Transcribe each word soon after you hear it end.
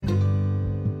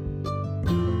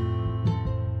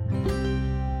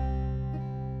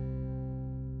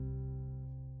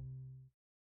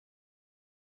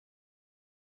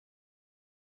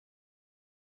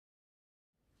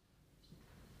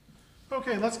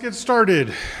Okay, let's get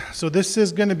started. So this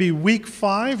is going to be week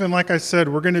 5, and like I said,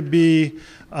 we're going to be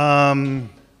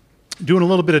doing a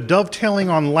little bit of dovetailing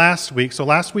on last week. So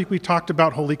last week we talked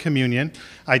about Holy Communion.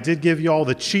 I did give you all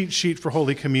the cheat sheet for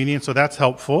Holy Communion, so that's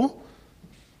helpful.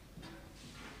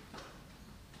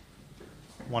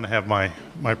 I want to have my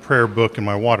prayer book and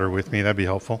my water with me. That'd be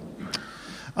helpful.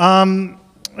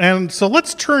 And so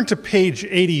let's turn to page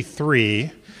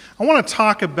 83. I want to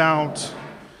talk about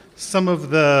some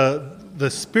of the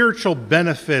spiritual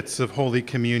benefits of Holy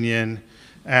Communion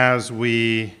as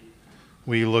we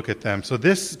look at them. So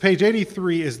this page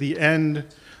 83 is the end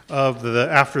of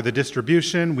after the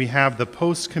distribution. We have the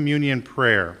post-communion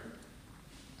prayer.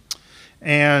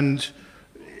 And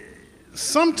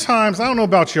sometimes, I don't know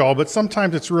about y'all, but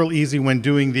sometimes it's real easy when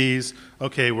doing these.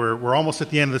 Okay, we're almost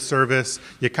at the end of the service.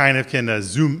 You kind of can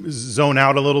zone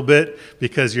out a little bit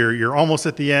because you're almost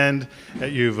at the end.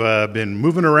 You've been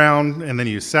moving around, and then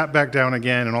you sat back down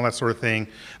again, and all that sort of thing.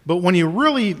 But when you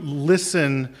really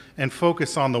listen and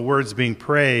focus on the words being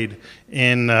prayed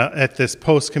at this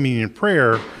post-communion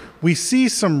prayer, we see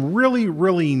some really,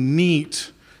 really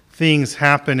neat things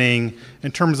happening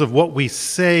in terms of what we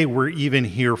say we're even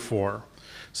here for.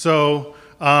 So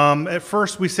at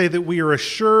first we say that we are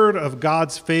assured of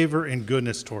God's favor and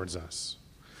goodness towards us.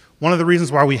 One of the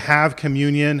reasons why we have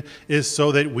communion is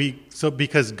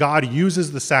because God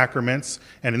uses the sacraments,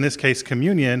 and in this case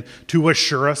communion, to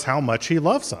assure us how much he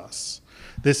loves us.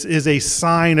 This is a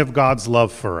sign of God's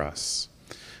love for us.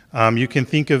 You can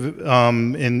think of you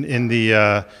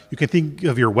can think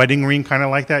of your wedding ring kind of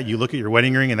like that. You look at your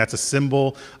wedding ring, and that's a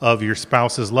symbol of your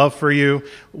spouse's love for you.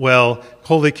 Well,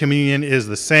 Holy Communion is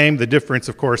the same. The difference,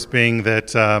 of course, being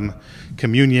that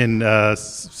communion,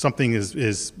 something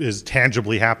is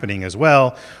tangibly happening as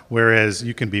well, whereas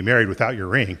you can be married without your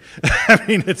ring. I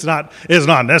mean, it's not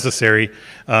necessary.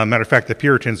 Matter of fact, the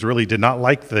Puritans really did not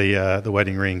like the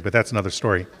wedding ring, but that's another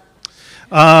story.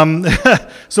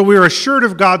 So we are assured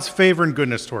of God's favor and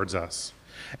goodness towards us.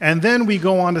 And then we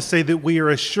go on to say that we are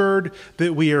assured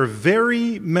that we are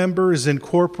very members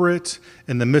incorporate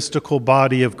in the mystical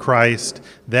body of Christ,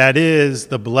 that is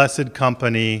the blessed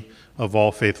company of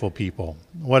all faithful people.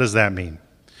 What does that mean?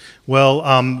 Well,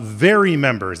 very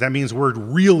members, that means we're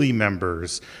really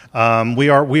members. We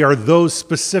are those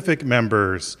specific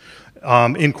members,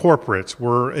 incorporate.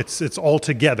 It's all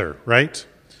together, right?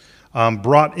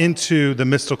 Brought into the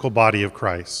mystical body of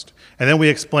Christ. And then we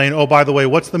explain, oh, by the way,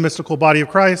 what's the mystical body of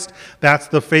Christ? That's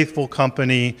the faithful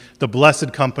company, the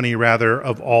blessed company, rather,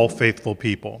 of all faithful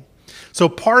people. So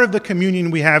part of the communion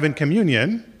we have in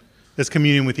communion is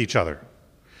communion with each other.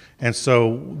 And so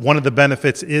one of the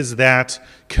benefits is that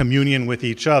communion with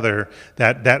each other,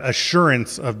 that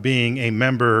assurance of being a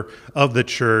member of the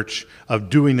church, of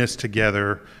doing this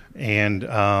together, and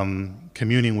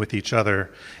communing with each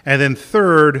other. And then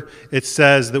third, it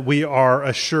says that we are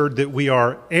assured that we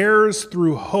are heirs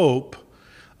through hope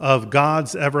of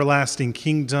God's everlasting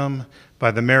kingdom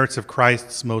by the merits of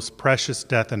Christ's most precious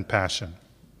death and passion.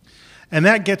 And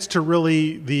that gets to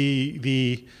really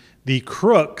the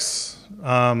crux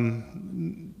of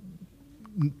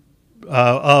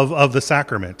the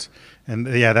sacrament. And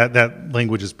yeah, that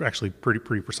language is actually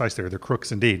pretty precise there. The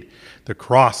crux indeed, the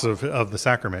cross of the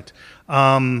sacrament.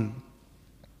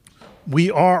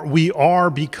 We are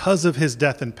because of his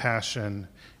death and passion,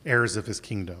 heirs of his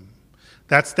kingdom.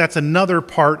 That's another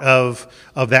part of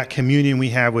that communion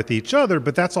we have with each other,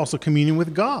 but that's also communion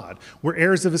with God. We're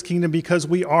heirs of his kingdom because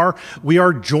we are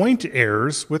joint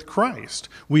heirs with Christ.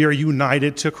 We are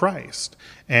united to Christ,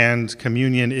 and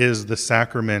communion is the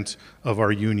sacrament of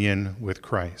our union with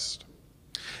Christ.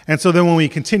 And so then when we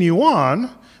continue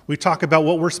on, we talk about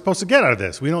what we're supposed to get out of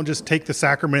this. We don't just take the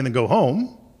sacrament and then go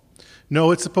home.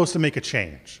 No, it's supposed to make a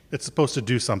change. It's supposed to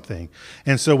do something.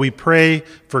 And so we pray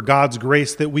for God's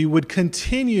grace that we would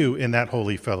continue in that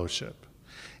holy fellowship.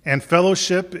 And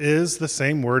fellowship is the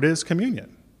same word as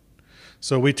communion.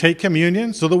 So we take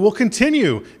communion so that we'll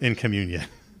continue in communion.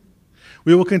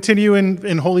 We will continue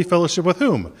in holy fellowship with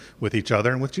whom? With each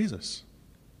other and with Jesus.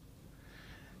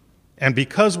 And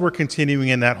because we're continuing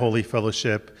in that holy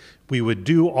fellowship, we would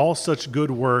do all such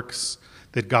good works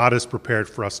that God has prepared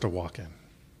for us to walk in.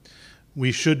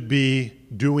 We should be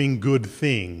doing good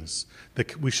things.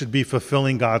 We should be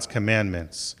fulfilling God's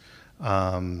commandments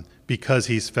because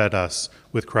he's fed us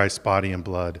with Christ's body and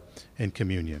blood in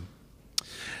communion.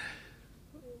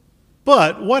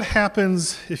 But what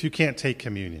happens if you can't take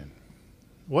communion?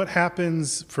 What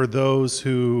happens for those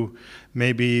who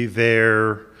maybe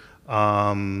they're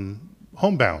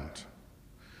homebound?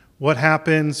 What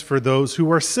happens for those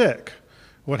who are sick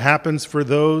What happens for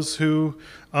those who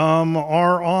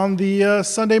are on the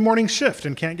Sunday morning shift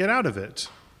and can't get out of it?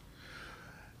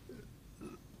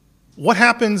 What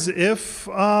happens if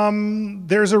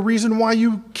there's a reason why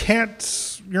you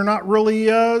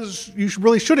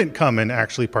really shouldn't come and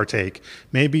actually partake?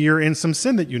 Maybe you're in some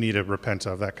sin that you need to repent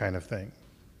of, that kind of thing.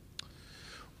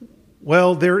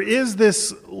 Well, there is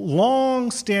this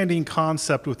long-standing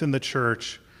concept within the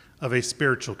church of a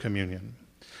spiritual communion.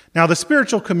 Now, the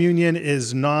spiritual communion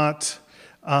is not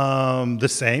the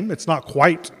same. It's not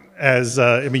quite as,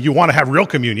 you want to have real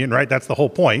communion, right? That's the whole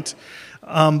point.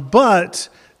 But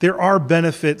there are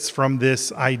benefits from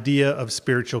this idea of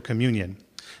spiritual communion.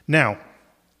 Now,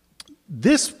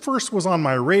 this first was on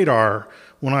my radar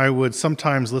when I would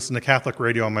sometimes listen to Catholic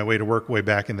radio on my way to work way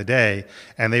back in the day,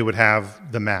 and they would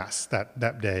have the Mass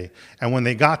that day. And when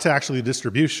they got to actually the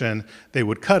distribution, they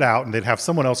would cut out and they'd have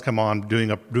someone else come on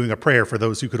doing a prayer for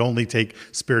those who could only take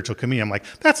spiritual communion. I'm like,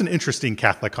 that's an interesting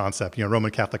Catholic concept,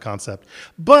 Roman Catholic concept.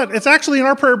 But it's actually in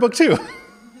our prayer book too.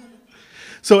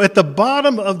 So at the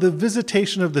bottom of the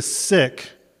Visitation of the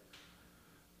Sick,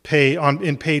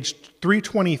 in page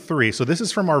 323, so this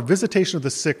is from our Visitation of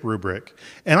the Sick rubric,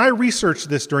 and I researched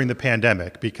this during the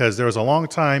pandemic because there was a long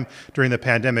time during the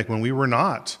pandemic when we were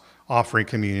not offering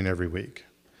communion every week.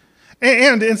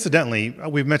 And incidentally,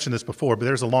 we've mentioned this before, but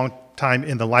there's a long time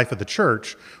in the life of the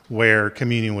church where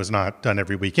communion was not done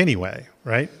every week anyway,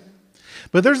 right?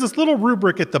 But there's this little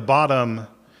rubric at the bottom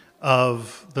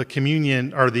of the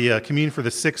communion, or the Communion for the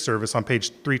Sick service on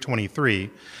page 323,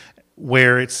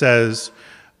 where it says,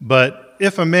 "But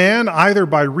if a man, either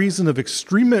by reason of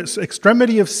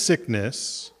extremity of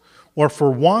sickness, or for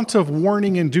want of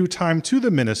warning in due time to the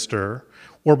minister,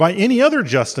 or by any other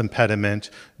just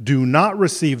impediment, do not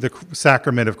receive the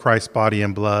sacrament of Christ's body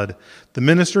and blood, the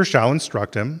minister shall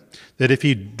instruct him that if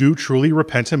he do truly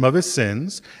repent him of his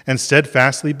sins, and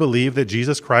steadfastly believe that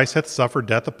Jesus Christ hath suffered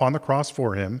death upon the cross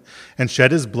for him, and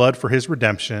shed his blood for his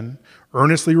redemption,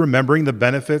 earnestly remembering the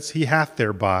benefits he hath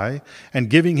thereby, and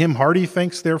giving him hearty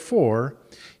thanks therefore,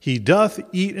 he doth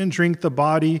eat and drink the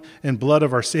body and blood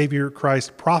of our Savior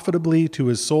Christ profitably to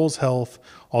his soul's health,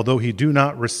 although he do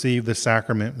not receive the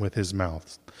sacrament with his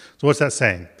mouth." So what's that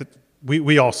saying? That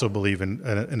we also believe in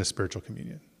a spiritual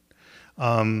communion.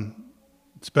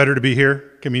 It's better to be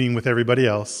here communing with everybody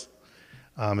else.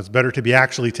 It's better to be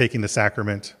actually taking the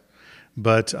sacrament.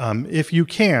 But if you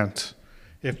can't,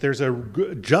 if there's a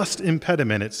just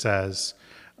impediment, it says,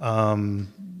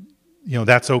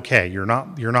 that's okay. You're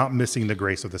not missing the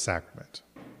grace of the sacrament.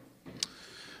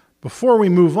 Before we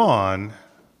move on,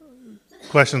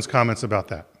 questions, comments about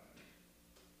that?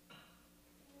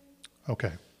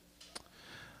 Okay.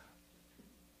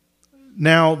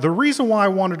 Now, the reason why I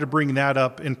wanted to bring that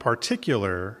up in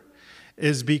particular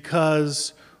is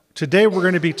because today we're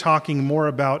going to be talking more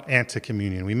about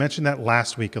anti-communion. We mentioned that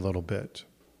last week a little bit.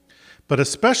 But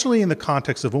especially in the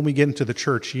context of when we get into the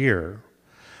church year,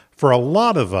 for a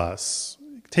lot of us,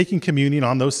 taking communion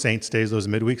on those saints' days, those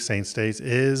midweek saints' days,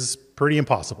 is pretty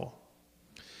impossible.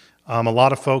 A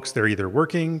lot of folks, they're either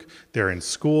working, they're in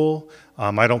school.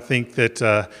 I don't think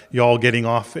that y'all getting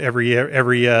off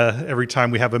every time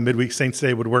we have a midweek Saints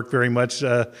Day would work very much,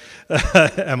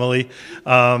 Emily.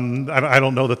 I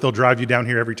don't know that they'll drive you down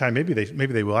here every time. Maybe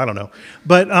they will. I don't know.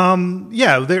 But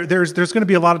there's going to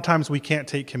be a lot of times we can't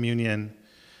take communion,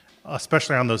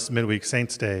 especially on those midweek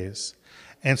Saints Days.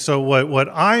 And so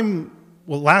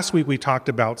last week we talked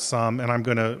about some, and I'm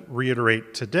going to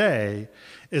reiterate today,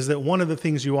 is that one of the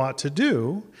things you ought to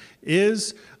do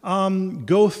is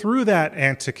go through that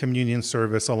anti-communion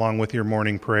service along with your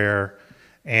morning prayer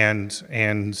and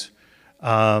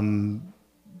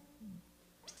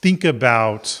think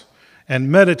about and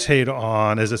meditate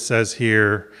on, as it says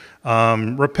here,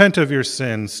 repent of your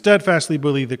sins, steadfastly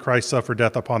believe that Christ suffered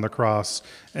death upon the cross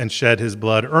and shed his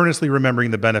blood, earnestly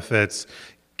remembering the benefits,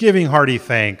 giving hearty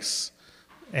thanks,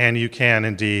 and you can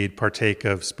indeed partake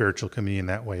of spiritual communion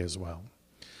that way as well.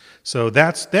 So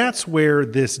that's where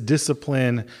this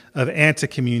discipline of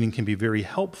anti-communion can be very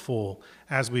helpful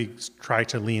as we try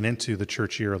to lean into the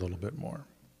church year a little bit more.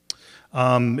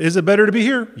 Is it better to be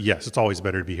here? Yes, it's always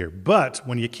better to be here. But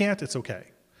when you can't, it's okay.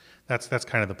 That's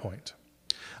kind of the point.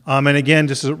 And again,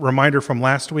 just a reminder from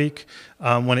last week,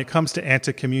 when it comes to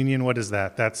anti-communion, what is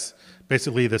that? That's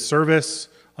basically the service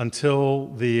until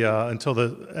the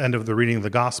end of the reading of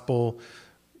the gospel.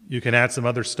 You can add some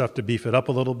other stuff to beef it up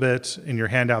a little bit in your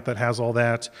handout that has all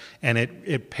that. And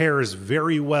it pairs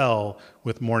very well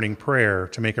with morning prayer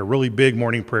to make a really big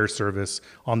morning prayer service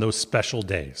on those special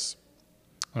days.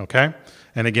 Okay?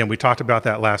 And again, we talked about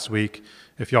that last week.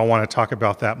 If y'all want to talk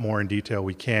about that more in detail,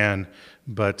 we can.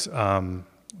 But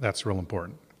that's real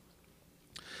important.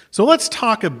 So let's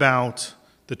talk about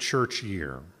the church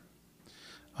year.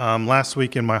 Last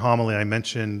week in my homily, I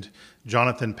mentioned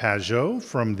Jonathan Pageau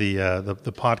from the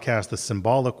podcast, The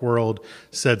Symbolic World,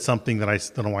 said something that I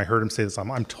don't know why I heard him say this.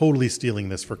 I'm totally stealing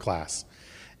this for class.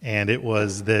 And it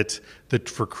was that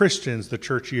for Christians, the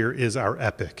church year is our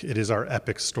epic. It is our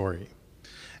epic story.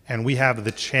 And we have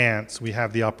the chance, we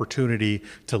have the opportunity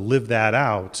to live that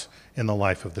out in the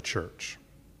life of the church.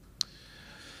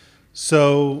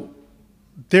 So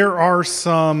there are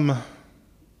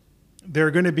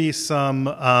going to be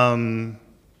some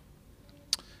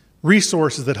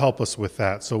resources that help us with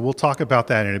that. So we'll talk about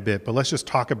that in a bit, but let's just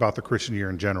talk about the Christian year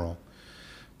in general.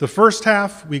 The first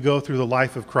half, we go through the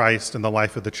life of Christ and the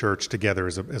life of the church together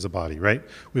as a body, right?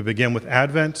 We begin with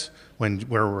Advent, where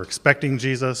we're expecting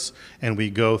Jesus, and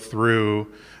we go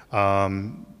through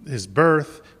his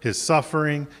birth, his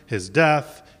suffering, his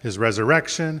death, his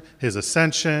resurrection, his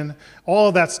ascension, all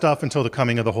of that stuff until the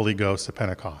coming of the Holy Ghost at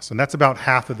Pentecost. And that's about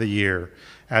half of the year,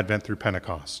 Advent through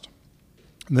Pentecost.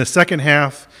 In the second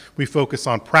half, we focus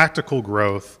on practical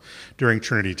growth during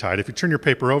Trinity Tide. If you turn your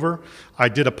paper over, I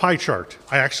did a pie chart.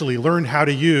 I actually learned how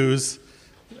to use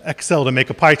Excel to make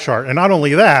a pie chart. And not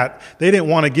only that, they didn't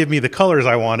want to give me the colors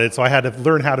I wanted, so I had to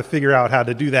learn how to figure out how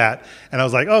to do that. And I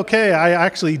was like, okay, I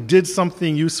actually did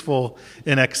something useful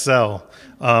in Excel.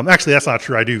 Actually, that's not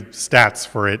true. I do stats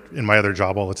for it in my other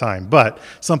job all the time. But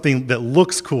something that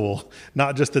looks cool,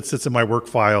 not just that sits in my work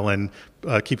file and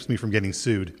keeps me from getting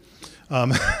sued.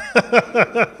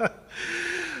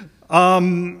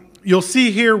 You'll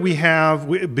see here we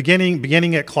have,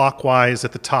 beginning at clockwise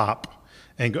at the top,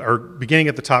 or beginning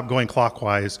at the top going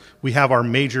clockwise, we have our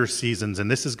major seasons, and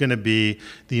this is going to be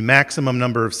the maximum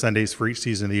number of Sundays for each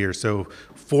season of the year. So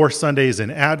 4 Sundays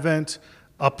in Advent,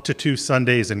 up to 2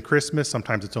 Sundays in Christmas.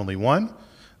 Sometimes it's only 1,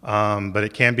 but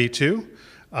it can be 2.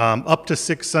 Up to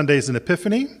 6 Sundays in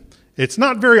Epiphany. It's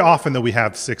not very often that we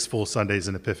have 6 full Sundays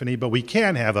in Epiphany, but we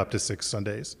can have up to 6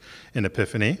 Sundays in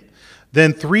Epiphany.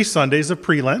 Then 3 Sundays of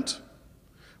Pre-Lent.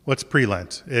 What's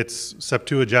Pre-Lent? It's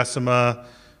Septuagesima,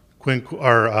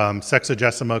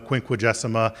 Sexagesima,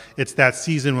 Quinquagesima. It's that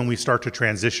season when we start to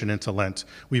transition into Lent.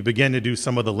 We begin to do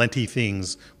some of the Lenti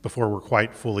things before we're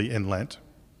quite fully in Lent.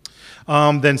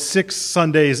 Then 6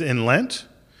 Sundays in Lent.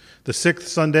 The 6th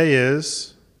Sunday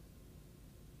is...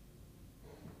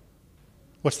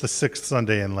 What's the 6th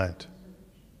Sunday in Lent?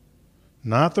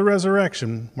 Not the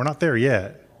resurrection. We're not there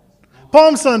yet.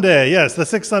 Palm Sunday. Yes, the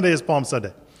 6th Sunday is Palm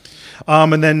Sunday.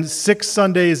 And then 6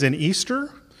 Sundays in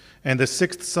Easter. And the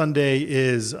 6th Sunday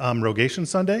is Rogation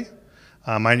Sunday.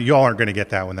 Y'all aren't going to get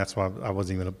that one. That's why I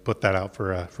wasn't even going to put that out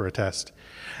for a test.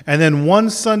 And then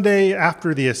 1 Sunday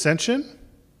after the Ascension.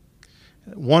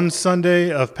 1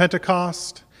 Sunday of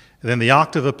Pentecost. And then the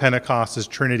octave of Pentecost is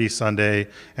Trinity Sunday.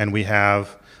 And we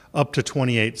have up to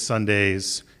 28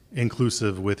 Sundays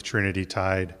inclusive with Trinity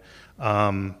Tide.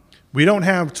 We don't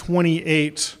have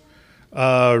 28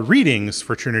 readings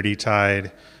for Trinity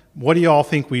Tide. What do you all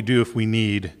think we do if we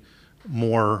need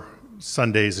more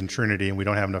Sundays in Trinity and we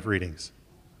don't have enough readings?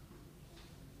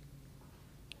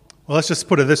 Well, let's just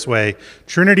put it this way.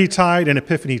 Trinity Tide and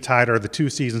Epiphany Tide are the 2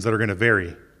 seasons that are going to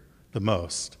vary the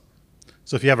most.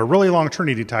 So if you have a really long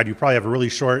Trinity Tide, you probably have a really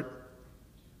short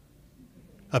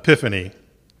Epiphany.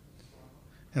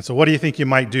 And so what do you think you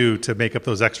might do to make up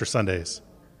those extra Sundays?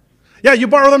 Yeah, you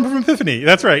borrow them from Epiphany.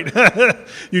 That's right.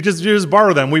 you just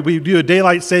borrow them. We do a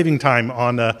daylight saving time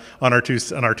on our two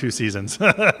seasons.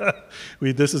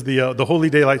 This is the holy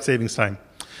daylight savings time.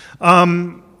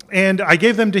 And I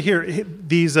gave them to here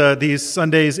these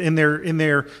Sundays in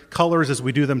their colors as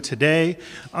we do them today.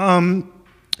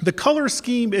 The color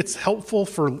scheme, it's helpful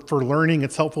for learning.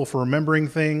 It's helpful for remembering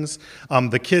things.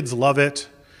 The kids love it.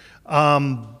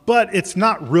 But it's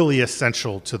not really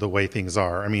essential to the way things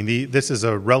are. I mean, the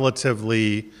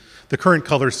current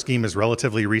color scheme is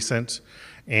relatively recent,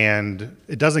 and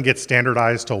it doesn't get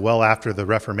standardized till well after the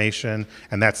Reformation,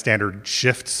 and that standard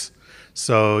shifts.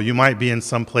 So you might be in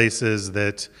some places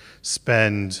that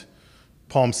spend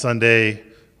Palm Sunday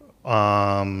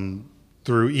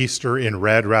through Easter in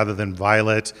red rather than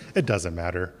violet. It doesn't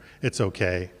matter. It's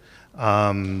okay.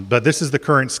 But this is the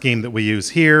current scheme that we use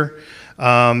here.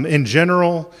 In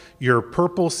general, your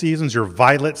purple seasons, your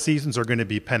violet seasons are going to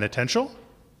be penitential.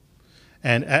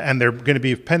 And they're going to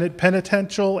be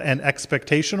penitential and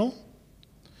expectational.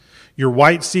 Your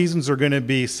white seasons are going to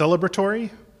be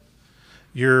celebratory.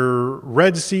 Your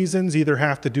red seasons either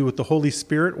have to do with the Holy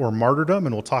Spirit or martyrdom,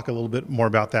 and we'll talk a little bit more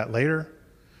about that later.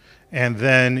 And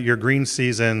then your green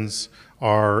seasons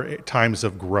are times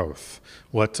of growth,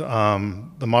 what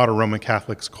the modern Roman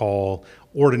Catholics call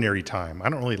ordinary time. I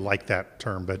don't really like that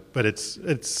term, but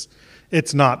it's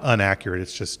not inaccurate.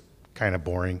 It's just kind of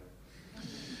boring.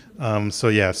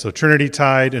 So Trinity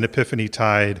Tide and Epiphany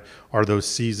Tide are those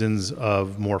seasons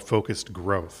of more focused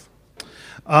growth.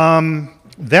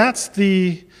 That's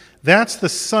the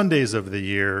Sundays of the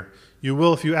year.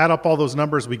 If you add up all those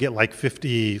numbers, we get like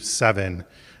 57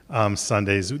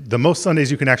 Sundays. The most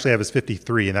Sundays you can actually have is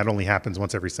 53, and that only happens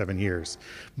once every 7 years.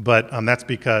 But that's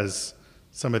because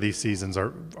some of these seasons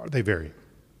they vary.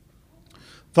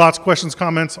 Thoughts, questions,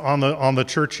 comments on the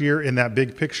church year in that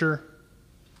big picture?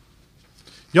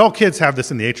 Y'all kids have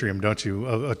this in the atrium, don't you?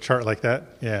 A chart like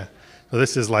that? Yeah. So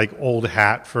this is like old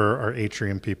hat for our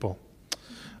atrium people.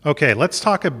 Okay, let's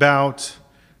talk about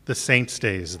the saints'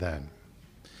 days then.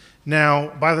 Now,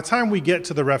 by the time we get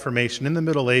to the Reformation, in the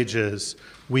Middle Ages,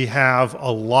 we have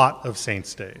a lot of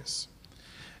saints' days.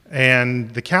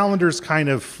 And the calendar's kind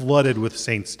of flooded with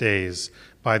saints' days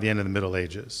by the end of the Middle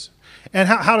Ages. And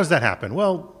how does that happen?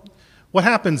 Well, what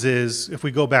happens is, if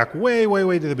we go back way, way,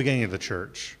 way to the beginning of the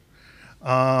church,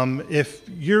 if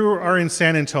you are in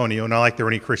San Antonio, not like there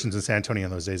were any Christians in San Antonio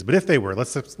in those days, but if they were,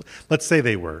 let's say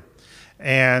they were,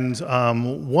 and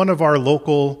one of our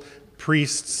local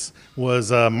priests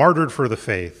was martyred for the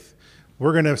faith,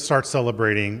 we're going to start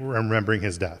celebrating, remembering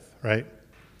his death, right?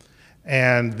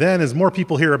 And then as more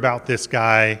people hear about this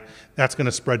guy, that's going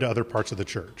to spread to other parts of the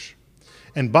church.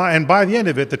 And by the end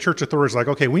of it, the church authorities are like,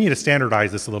 okay, we need to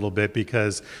standardize this a little bit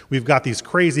because we've got these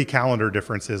crazy calendar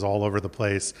differences all over the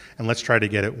place, and let's try to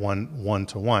get it one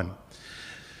to one.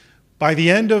 By the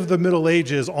end of the Middle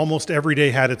Ages, almost every day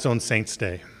had its own saint's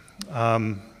day.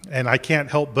 And I can't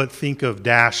help but think of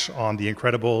Dash on The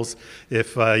Incredibles.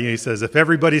 He says, if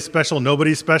everybody's special,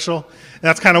 nobody's special. And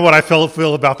that's kind of what I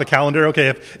feel about the calendar. Okay,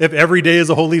 if every day is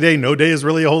a holy day, no day is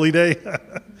really a holy day.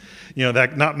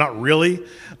 That not really.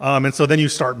 And so then you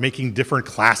start making different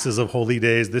classes of holy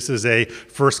days. This is a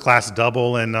first class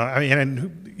double, and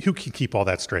who can keep all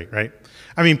that straight, right?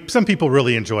 I mean, some people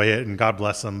really enjoy it, and God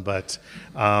bless them. But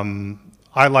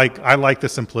I like the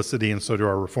simplicity, and so do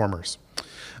our reformers.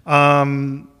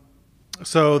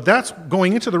 So that's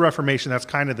going into the Reformation. That's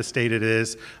kind of the state it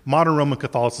is. Modern Roman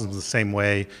Catholicism is the same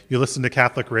way. You listen to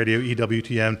Catholic radio,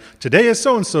 EWTN. Today is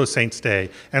so-and-so Saint's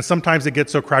Day. And sometimes it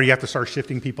gets so crowded you have to start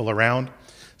shifting people around.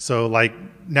 So like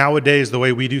nowadays, the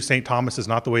way we do St. Thomas is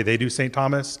not the way they do St.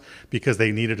 Thomas because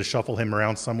they needed to shuffle him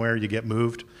around somewhere. You get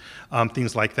moved,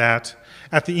 things like that.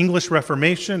 At the English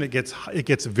Reformation, it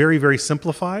gets very, very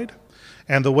simplified.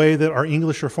 And the way that our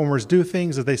English reformers do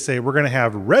things is they say, we're going to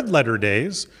have red letter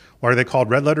days. Why are they called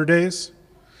red letter days?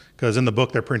 Because in the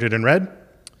book they're printed in red.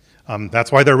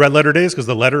 That's why they're red letter days, because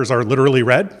the letters are literally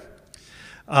red.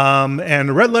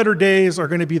 And red letter days are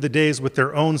going to be the days with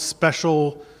their own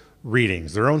special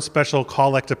readings, their own special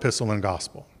collect, epistle, and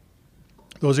gospel.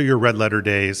 Those are your red letter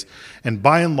days. And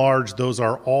by and large, those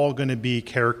are all going to be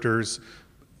characters,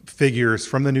 figures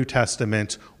from the New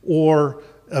Testament or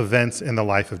events in the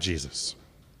life of Jesus.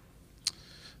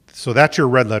 So that's your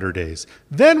red letter days.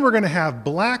 Then we're going to have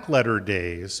black letter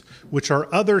days, which are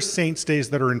other saints' days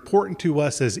that are important to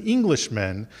us as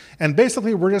Englishmen. And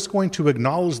basically, we're just going to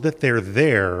acknowledge that they're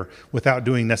there without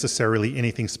doing necessarily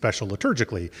anything special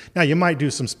liturgically. Now, you might do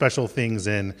some special things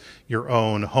in your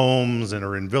own homes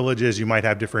or in villages. You might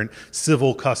have different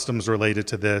civil customs related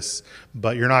to this,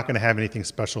 but you're not going to have anything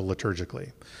special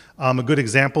liturgically. A good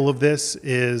example of this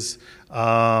is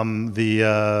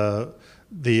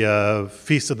the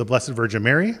Feast of the Blessed Virgin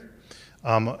Mary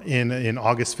in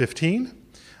August 15.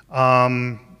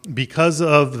 Because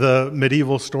of the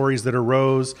medieval stories that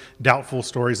arose, doubtful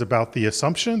stories about the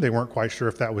Assumption, they weren't quite sure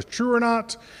if that was true or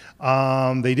not.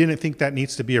 They didn't think that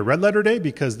needs to be a red letter day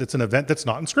because it's an event that's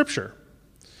not in Scripture.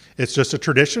 It's just a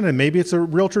tradition, and maybe it's a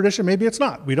real tradition, maybe it's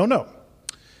not. We don't know.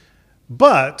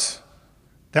 But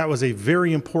that was a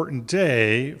very important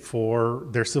day for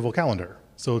their civil calendar.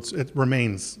 So it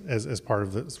remains as part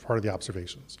of the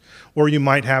observations. Or you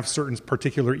might have certain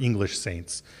particular English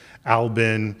saints,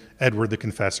 Albin, Edward the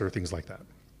Confessor, things like that.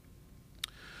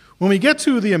 When we get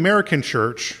to the American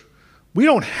church, we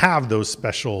don't have those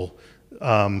special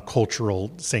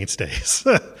cultural saints' days.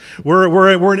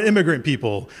 we're an immigrant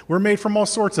people. We're made from all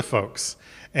sorts of folks.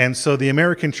 And so the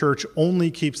American church only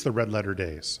keeps the red letter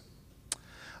days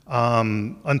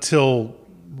until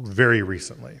very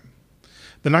recently.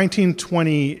 The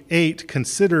 1928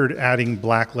 considered adding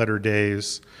black letter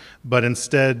days, but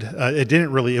instead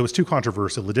it was too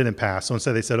controversial. It didn't pass. So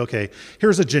instead they said, okay,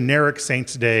 here's a generic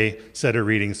Saints' Day set of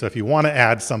readings. So if you want to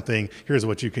add something, here's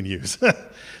what you can use.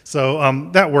 So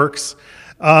that works.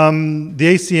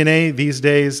 The ACNA these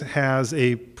days has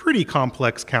a pretty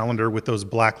complex calendar with those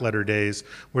black letter days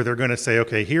where they're going to say,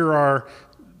 okay, here are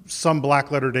some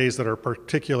black letter days that are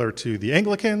particular to the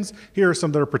Anglicans. Here are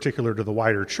some that are particular to the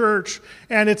wider church.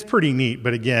 And it's pretty neat.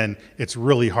 But again, it's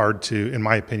really hard to, in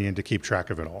my opinion, to keep track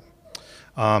of it all.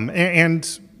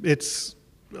 And it's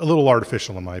a little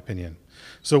artificial, in my opinion.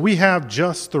 So we have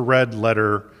just the red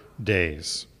letter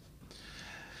days.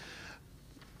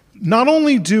 Not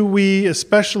only do we,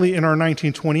 especially in our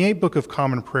 1928 Book of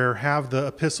Common Prayer, have the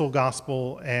epistle,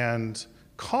 gospel, and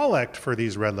collect for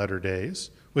these red letter days,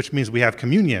 which means we have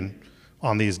communion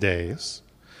on these days,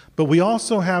 but we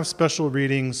also have special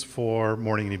readings for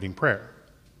morning and evening prayer.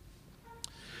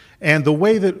 And the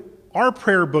way that our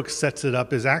prayer book sets it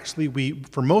up is actually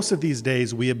for most of these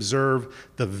days, we observe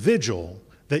the vigil,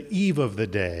 the eve of the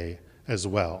day as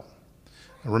well.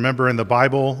 Remember in the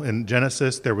Bible, in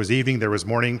Genesis, there was evening, there was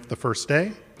morning the first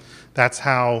day. That's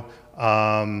how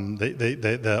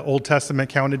the Old Testament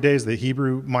counted days, the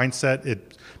Hebrew mindset,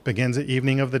 it begins at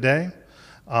evening of the day.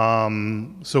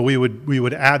 So we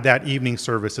would add that evening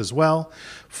service as well.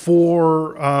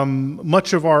 For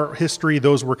much of our history,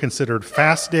 those were considered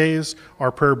fast days.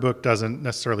 Our prayer book doesn't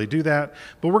necessarily do that.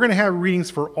 But we're going to have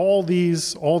readings for all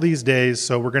these days.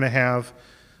 So we're going to have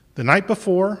the night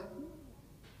before,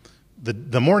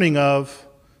 the morning of,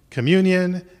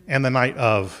 communion, and the night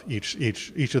of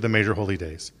each of the major holy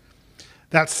days.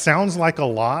 That sounds like a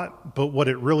lot, but what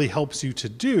it really helps you to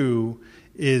do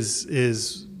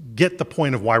is get the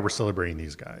point of why we're celebrating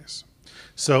these guys.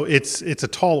 So it's a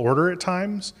tall order at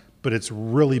times, but it's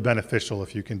really beneficial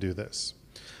if you can do this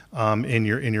in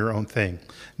your own thing.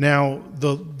 Now,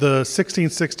 the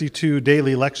 1662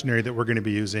 daily lectionary that we're going to be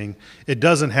using, it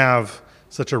doesn't have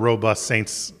such a robust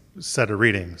saints set of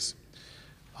readings.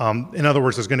 In other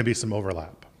words, there's going to be some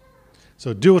overlap.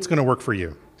 So do what's going to work for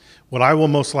you. What I will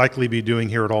most likely be doing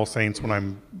here at All Saints when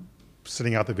I'm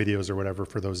sending out the videos or whatever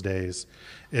for those days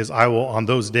is I will, on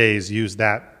those days, use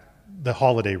the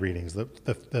holiday readings,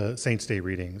 the Saints' Day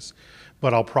readings,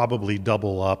 but I'll probably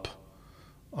double up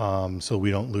so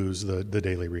we don't lose the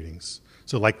daily readings.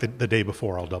 So like the day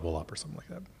before, I'll double up or something like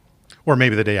that. Or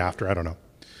maybe the day after, I don't know.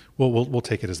 We'll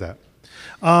take it as that.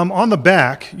 On the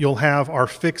back, you'll have our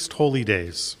fixed holy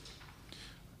days.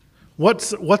 What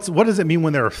does it mean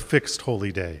when they're a fixed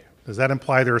holy day? Does that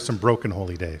imply there are some broken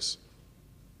holy days?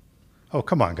 Oh,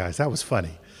 come on, guys, that was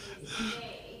funny.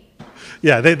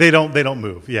 Yeah, they don't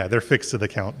move. Yeah, they're fixed to the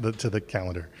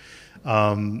calendar.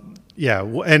 Yeah,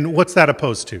 and what's that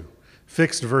opposed to?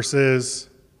 Fixed versus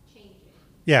changing.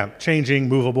 Yeah, changing,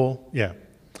 movable. Yeah.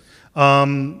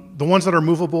 The ones that are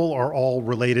movable are all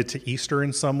related to Easter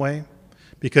in some way,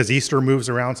 because Easter moves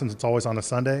around since it's always on a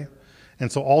Sunday.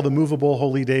 And so all the movable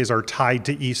holy days are tied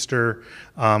to Easter,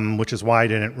 which is why I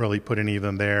didn't really put any of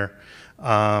them there.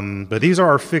 But these are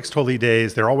our fixed holy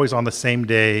days. They're always on the same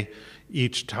day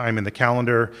each time in the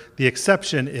calendar. The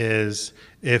exception is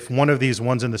if one of these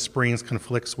ones in the springs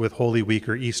conflicts with Holy Week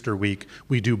or Easter week,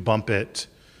 we do bump it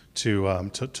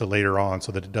to later on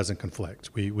so that it doesn't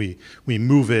conflict. We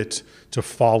move it to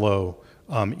follow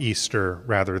Easter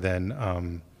rather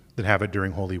than have it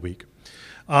during Holy Week.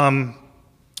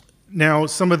 Now,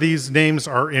 some of these names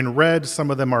are in red,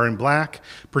 some of them are in black.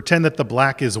 Pretend that the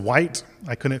black is white.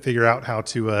 I couldn't figure out how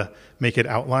to make it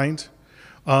outlined.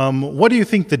 What do you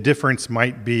think the difference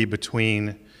might be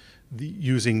between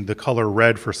using the color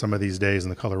red for some of these days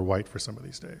and the color white for some of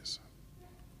these days?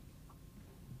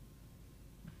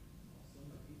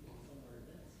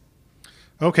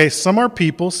 Okay, some are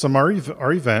people, some are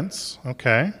events.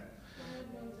 Okay.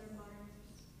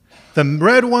 The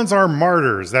red ones are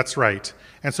martyrs, that's right.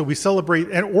 And so we celebrate,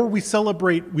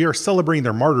 we are celebrating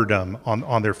their martyrdom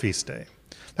on their feast day.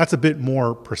 That's a bit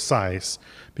more precise,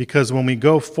 because when we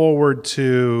go forward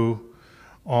to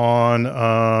on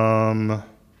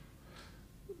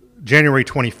January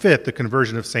 25th, the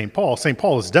conversion of St.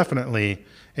 Paul is definitely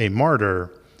a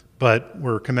martyr, but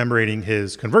we're commemorating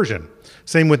his conversion.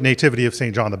 Same with Nativity of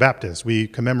St. John the Baptist. We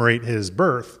commemorate his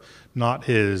birth, not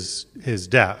his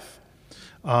death.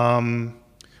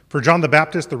 For John the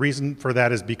Baptist, the reason for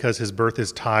that is because his birth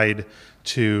is tied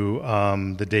to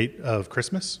the date of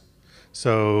Christmas.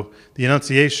 So the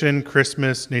Annunciation,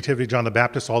 Christmas, Nativity of John the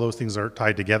Baptist, all those things are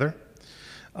tied together.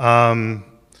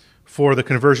 For the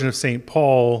conversion of St.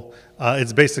 Paul,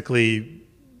 it's basically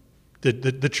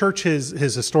the church has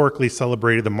historically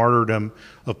celebrated the martyrdom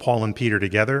of Paul and Peter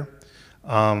together.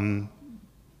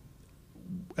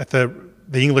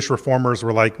 the English reformers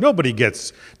were like, nobody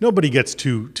gets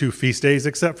two feast days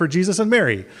except for Jesus and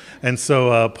Mary. And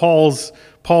so Paul's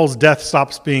death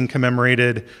stops being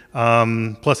commemorated.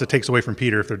 Plus, it takes away from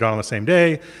Peter if they're done on the same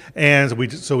day, and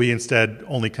we instead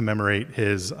only commemorate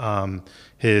his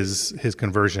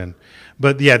conversion.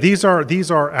 But yeah, these are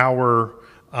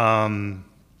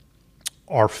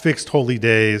our fixed holy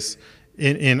days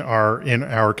in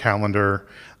our calendar.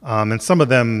 And some of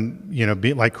them,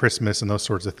 like Christmas and those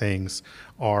sorts of things,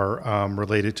 are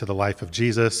related to the life of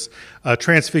Jesus.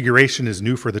 Transfiguration is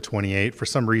new for the 28th. For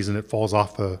some reason, it falls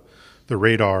off the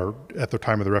radar at the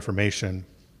time of the Reformation,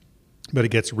 but it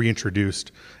gets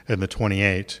reintroduced in the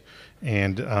 28th.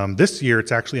 And this year,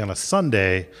 it's actually on a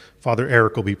Sunday. Father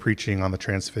Eric will be preaching on the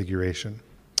Transfiguration.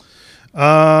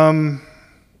 And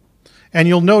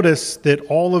you'll notice that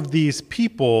all of these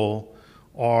people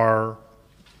are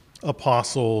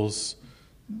apostles,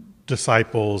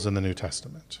 disciples in the New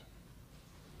Testament.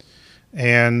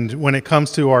 And when it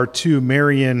comes to our two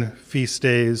Marian feast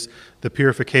days, the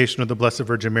Purification of the Blessed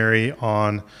Virgin Mary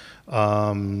on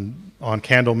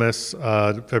Candlemas,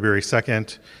 February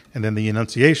 2nd, and then the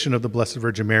Annunciation of the Blessed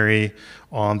Virgin Mary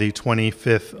on the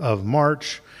 25th of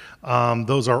March,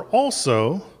 those are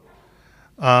also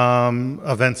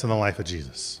events in the life of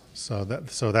Jesus. So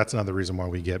that's another reason why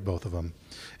we get both of them.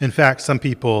 In fact, some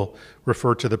people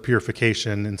refer to the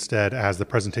purification instead as the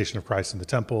presentation of Christ in the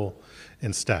temple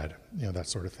instead, that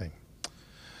sort of thing.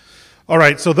 All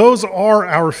right, so those are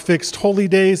our fixed holy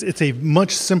days. It's a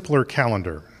much simpler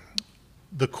calendar.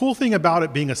 The cool thing about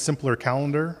it being a simpler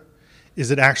calendar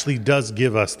is it actually does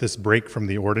give us this break from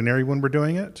the ordinary when we're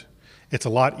doing it. It's a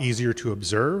lot easier to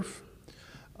observe.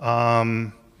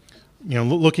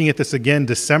 Looking at this again,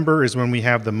 December is when we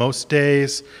have the most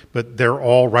days, but they're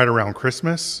all right around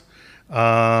Christmas.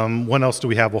 When else do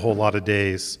we have a whole lot of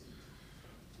days?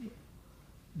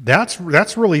 That's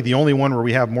really the only one where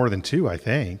we have more than two, I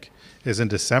think, is in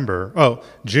December. Oh,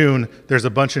 June. There's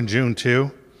a bunch in June,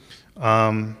 too.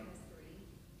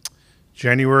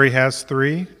 January has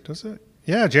 3, does it?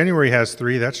 Yeah, January has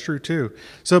 3. That's true, too.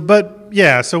 So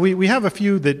we have a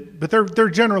few but they're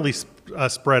generally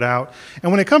spread out.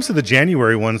 And when it comes to the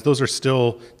January ones, those are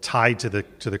still tied to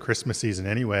the Christmas season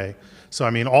anyway. So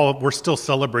we're still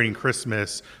celebrating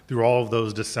Christmas through all of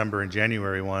those December and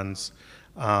January ones.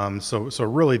 So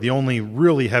really the only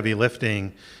really heavy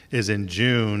lifting is in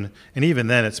June, and even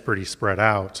then it's pretty spread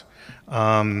out.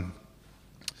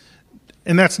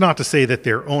 And that's not to say that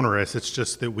they're onerous. It's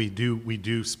just that we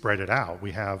do spread it out.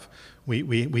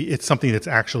 It's something that's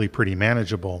actually pretty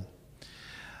manageable.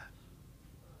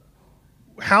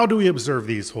 How do we observe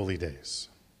these holy days?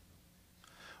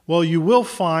 Well, you will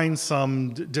find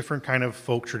some different kind of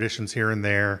folk traditions here and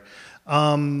there.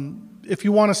 If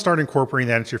you want to start incorporating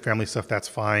that into your family stuff, that's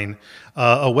fine.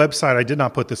 A website, I did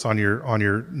not put this on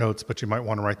your notes, but you might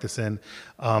want to write this in.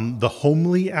 The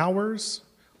homely hours.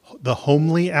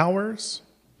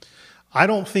 I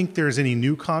don't think there's any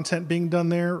new content being done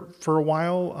there for a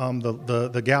while.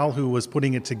 The gal who was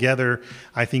putting it together,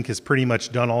 I think, has pretty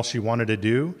much done all she wanted to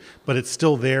do, but it's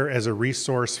still there as a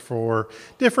resource for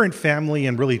different family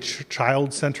and really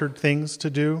child-centered things to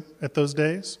do at those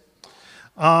days.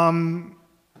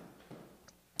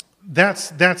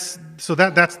 That's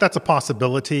a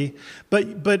possibility.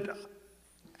 But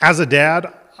as a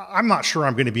dad, I'm not sure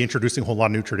I'm going to be introducing a whole lot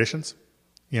of new traditions.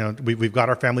 We've got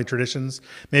our family traditions.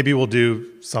 Maybe we'll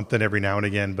do something every now and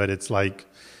again, but it's like,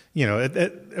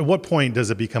 at what point does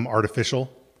it become artificial?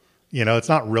 It's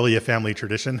not really a family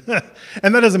tradition.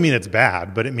 And that doesn't mean it's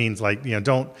bad, but it means you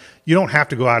don't have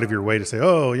to go out of your way to say,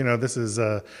 oh, this is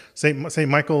St.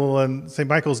 Michael and St.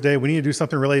 Michael's Day. We need to do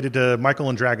something related to Michael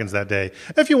and dragons that day.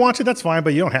 If you want to, that's fine,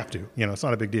 but you don't have to. It's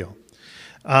not a big deal.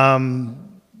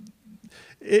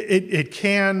 It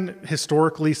can,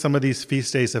 historically, some of these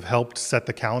feast days have helped set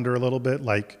the calendar a little bit.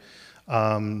 Like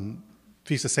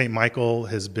Feast of St. Michael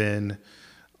has been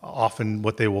often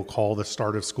what they will call the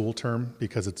start of school term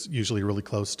because it's usually really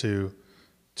close to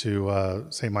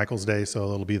St. Michael's Day,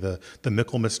 so it'll be the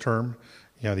Michaelmas term.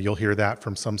 You'll hear that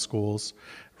from some schools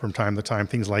from time to time,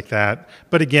 things like that.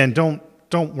 But again, don't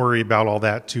worry about all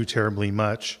that too terribly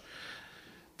much.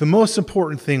 The most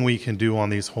important thing we can do on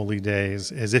these holy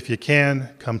days is, if you can,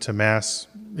 come to Mass,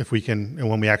 if we can, and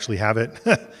when we actually have it.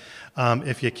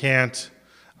 If you can't,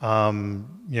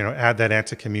 add that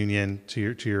anti-communion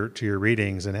to your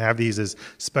readings, and have these as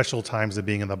special times of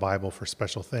being in the Bible for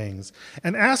special things.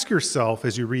 And ask yourself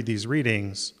as you read these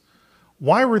readings,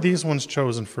 why were these ones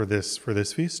chosen for this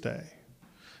feast day?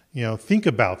 Think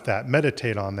about that,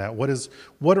 meditate on that.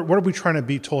 What are we trying to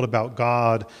be told about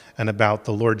God and about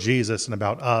the Lord Jesus and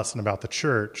about us and about the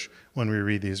church when we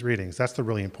read these readings. That's the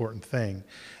really important thing.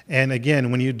 And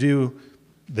again, when you do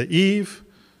the eve,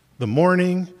 the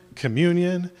morning,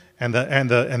 communion, and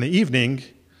the evening,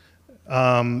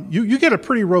 you get a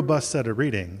pretty robust set of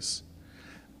readings.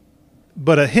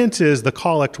 But a hint is the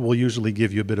collect will usually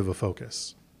give you a bit of a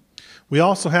focus. We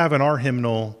also have in our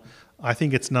hymnal, I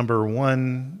think it's number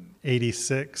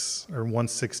 186 or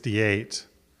 168.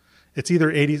 It's either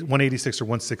 186 or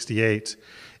 168,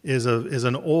 is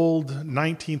an old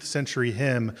 19th century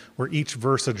hymn where each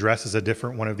verse addresses a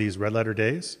different one of these red letter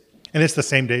days. And it's the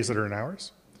same days that are in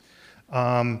ours.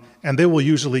 And they will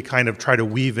usually kind of try to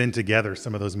weave in together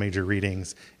some of those major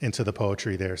readings into the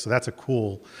poetry there. So that's a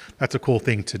cool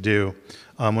thing to do.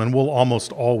 And we'll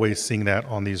almost always sing that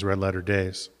on these red letter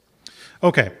days.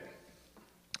 Okay.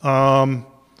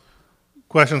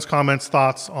 Questions, comments,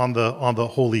 thoughts on the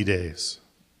holy days?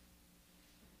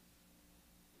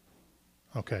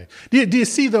 Okay. Do you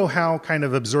see, though, how kind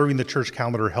of observing the church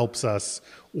calendar helps us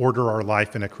order our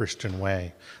life in a Christian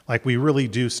way? Like, we really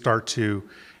do start to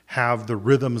have the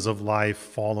rhythms of life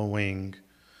following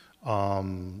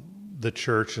the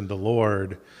church and the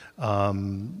Lord.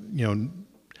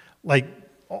 Like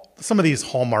some of these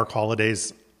Hallmark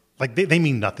holidays, like they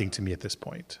mean nothing to me at this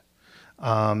point.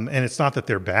 And it's not that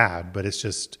they're bad, but it's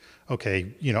just,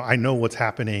 okay, I know what's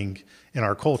happening in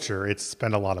our culture. It's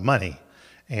spend a lot of money.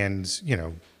 And,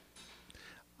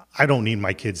 I don't need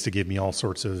my kids to give me all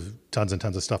sorts of tons and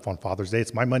tons of stuff on Father's Day.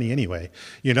 It's my money anyway,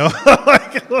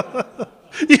 Like,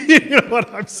 you know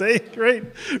what I'm saying, right?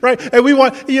 And we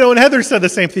want, and Heather said the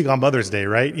same thing on Mother's Day,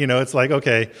 right? It's like,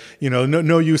 okay,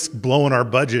 no use blowing our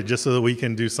budget just so that we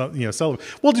can do something, celebrate.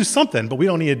 We'll do something, but we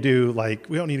don't need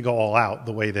to go all out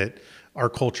the way that our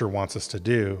culture wants us to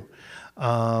do.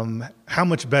 How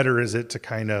much better is it to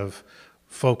kind of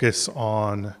focus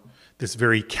on this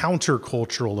very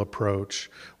countercultural approach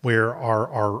where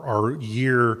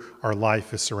our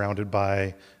life is surrounded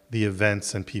by the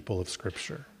events and people of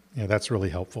Scripture? That's really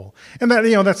helpful. And that,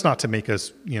 that's not to make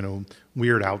us,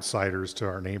 weird outsiders to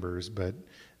our neighbors, but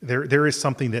there is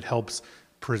something that helps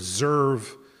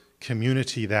preserve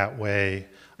community that way.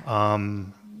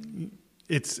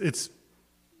 It's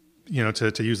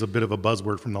to use a bit of a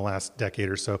buzzword from the last decade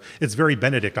or so, it's very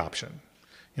Benedict option.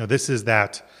 This is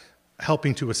that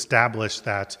helping to establish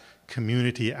that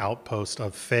community outpost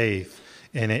of faith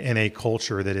in a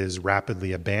culture that is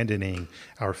rapidly abandoning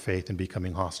our faith and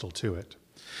becoming hostile to it.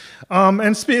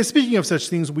 And speaking of such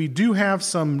things, we do have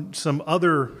some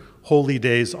other holy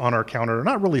days on our calendar.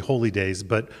 Not really holy days,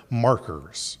 but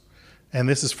markers. And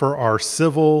this is for our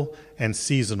civil and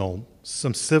seasonal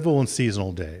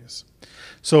days.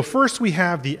 So first we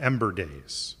have the Ember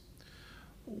Days.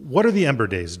 What do the Ember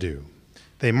Days do?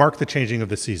 They mark the changing of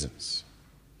the seasons.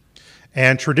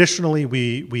 And traditionally,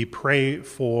 we pray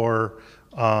for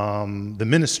the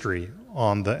ministry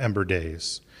on the Ember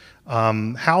Days.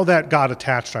 How that got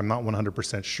attached, I'm not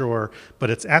 100% sure, but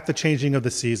it's at the changing of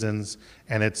the seasons,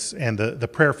 and the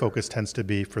prayer focus tends to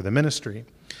be for the ministry.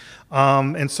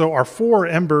 And so our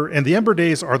the Ember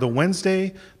Days are the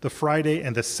Wednesday, the Friday,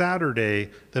 and the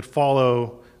Saturday that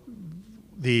follow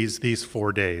these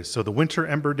 4 days. So the winter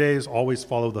Ember Days always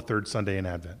follow the third Sunday in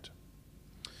Advent.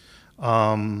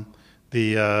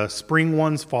 The spring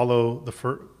ones follow the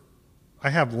first. I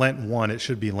have Lent 1. It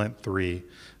should be Lent 3.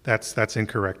 That's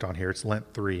incorrect on here. It's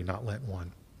Lent 3, not Lent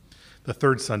 1. The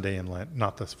third Sunday in Lent,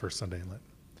 not the first Sunday in Lent.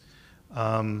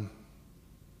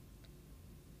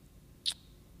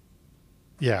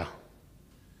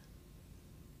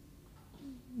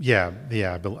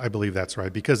 I believe that's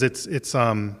right, because it's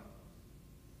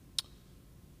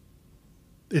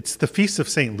the Feast of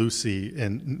St. Lucy,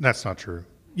 and that's not true.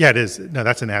 Yeah, it is. No,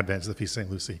 that's in Advent. It's the Feast of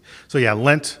St. Lucy. So yeah,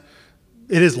 Lent.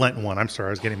 It is Lent 1. I'm sorry,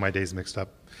 I was getting my days mixed up.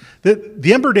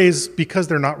 The Ember Days, because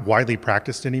they're not widely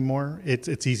practiced anymore,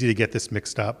 it's easy to get this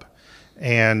mixed up.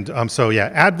 And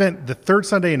Advent, the third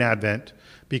Sunday in Advent,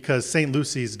 because St.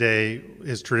 Lucy's Day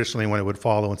is traditionally when it would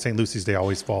follow, and St. Lucy's Day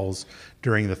always falls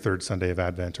during the third Sunday of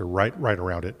Advent, or right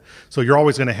around it. So you're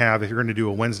always going to have, if you're going to do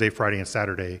a Wednesday, Friday, and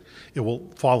Saturday,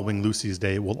 following Lucy's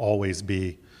Day will always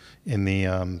be in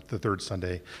the third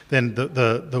Sunday. Then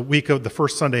the week of the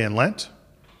first Sunday in Lent,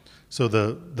 so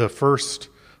the first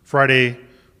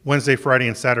Wednesday, Friday,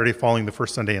 and Saturday following the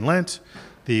first Sunday in Lent,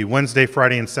 the Wednesday,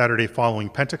 Friday, and Saturday following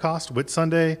Pentecost, Whit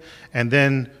Sunday, and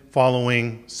then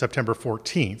following September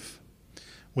 14th,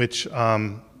 which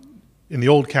in the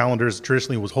old calendars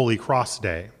traditionally was Holy Cross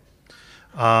Day.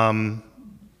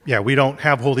 We don't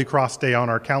have Holy Cross Day on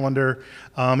our calendar.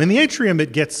 In the atrium,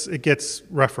 it gets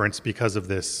referenced because of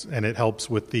this, and it helps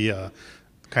with the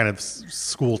kind of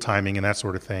school timing and that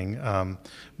sort of thing.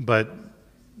 But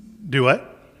do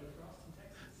what?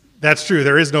 That's true.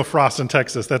 There is no frost in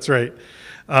Texas. That's right.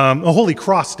 Holy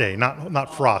Cross Day,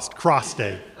 not frost, Cross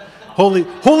Day.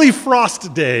 Holy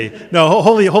Frost Day. No,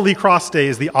 Holy Cross Day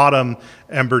is the autumn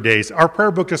ember days. Our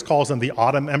prayer book just calls them the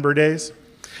autumn ember days.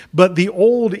 But the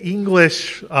old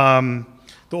English rhyme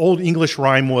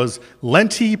was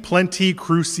Lenti, Plenty,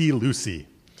 Cruci, Lucy.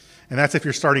 And that's if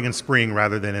you're starting in spring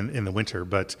rather than in the winter.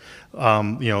 But,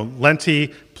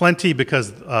 Lenti, Plenty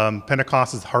because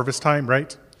Pentecost is harvest time,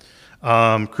 right?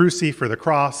 Cruci for the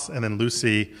cross, and then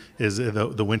Lucy is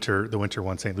the winter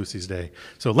one, St. Lucy's Day.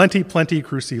 So Lenti, Plenty,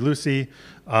 Cruci, Lucy.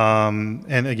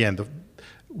 And again, the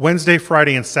Wednesday,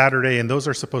 Friday, and Saturday, and those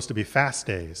are supposed to be fast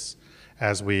days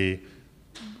as we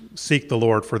seek the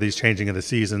Lord for these changing of the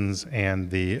seasons and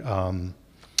the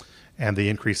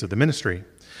increase of the ministry.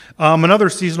 Another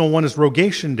seasonal one is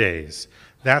Rogation Days.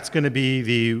 That's going to be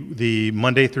the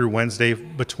Monday through Wednesday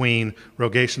between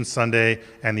Rogation Sunday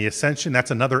and the Ascension.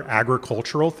 That's another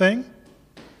agricultural thing.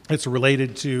 It's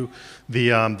related to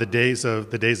the days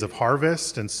of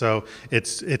harvest, and so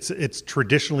it's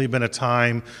traditionally been a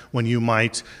time when you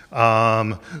might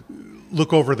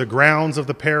look over the grounds of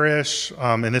the parish.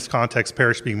 In this context,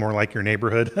 parish being more like your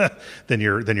neighborhood than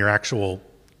your actual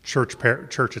church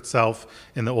itself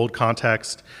in the old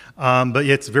context. But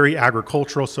it's very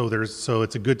agricultural, so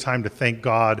it's a good time to thank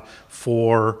God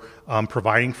for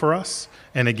providing for us.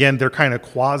 And again, they're kind of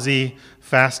quasi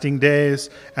fasting days.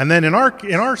 And then in our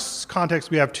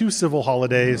context, we have two civil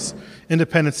holidays: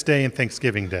 Independence Day and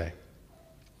Thanksgiving Day.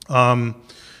 And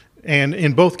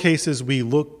in both cases,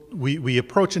 we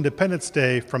approach Independence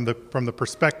Day from the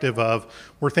perspective of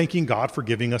we're thanking God for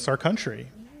giving us our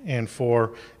country. And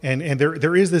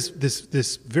there is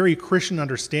this very Christian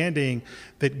understanding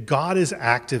that God is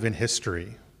active in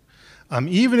history.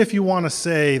 Even if you want to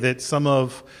say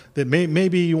that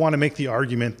maybe you want to make the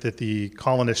argument that the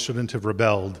colonists shouldn't have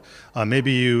rebelled,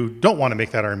 maybe you don't want to make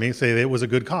that argument, say that it was a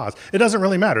good cause. It doesn't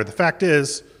really matter. The fact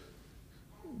is,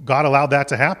 God allowed that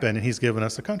to happen, and He's given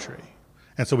us a country,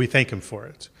 and so we thank Him for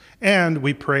it, and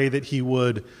we pray that He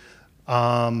would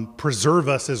preserve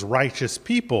us as righteous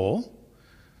people,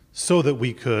 so that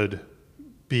we could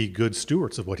be good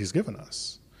stewards of what He's given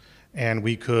us, and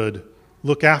we could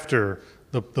look after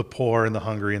the poor and the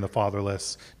hungry and the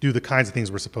fatherless, do the kinds of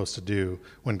things we're supposed to do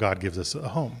when God gives us a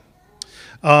home.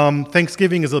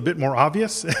 Thanksgiving is a bit more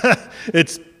obvious.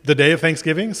 It's the day of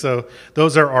Thanksgiving, so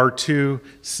those are our two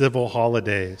civil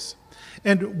holidays.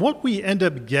 And what we end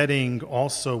up getting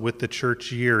also with the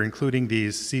church year, including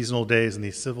these seasonal days and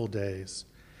these civil days,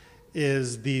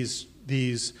 is these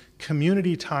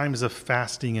community times of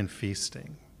fasting and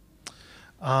feasting.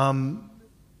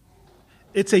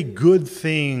 It's a good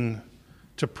thing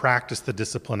to practice the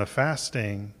discipline of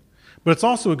fasting, but it's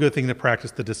also a good thing to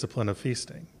practice the discipline of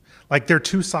feasting. Like they're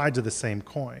two sides of the same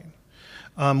coin.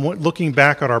 Looking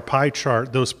back at our pie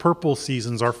chart, those purple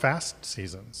seasons are fast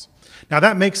seasons. Now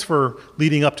that makes for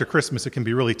leading up to Christmas, it can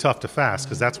be really tough to fast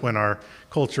because that's when our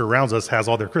culture around us has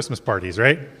all their Christmas parties,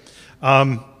 right?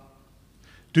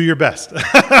 Do your best. That's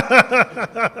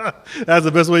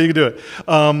the best way you can do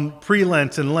it.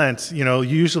 Pre-Lent and Lent,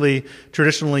 usually,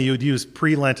 traditionally, you would use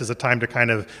pre-Lent as a time to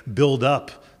kind of build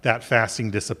up that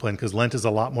fasting discipline because Lent is a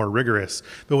lot more rigorous.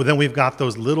 But then we've got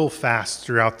those little fasts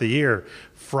throughout the year.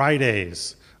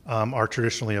 Fridays are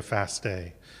traditionally a fast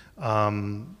day.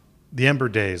 The Ember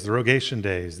Days, the Rogation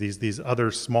Days, these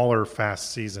other smaller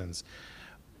fast seasons.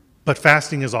 But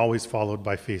fasting is always followed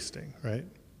by feasting, right?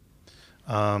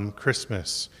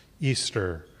 Christmas,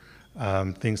 Easter,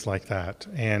 things like that.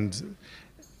 And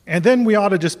then we ought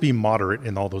to just be moderate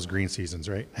in all those green seasons,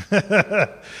 right?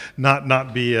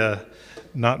 not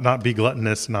be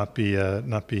gluttonous, not be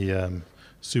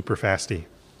super fasty.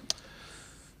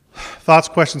 Thoughts,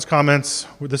 questions, comments?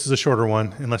 This is a shorter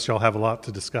one, unless y'all have a lot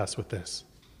to discuss with this.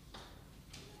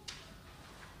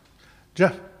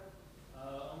 Jeff?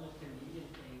 On the communion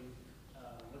thing,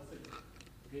 what's a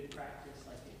good practice?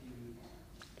 Like if you,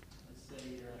 let's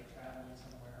say you're like traveling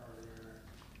somewhere or you're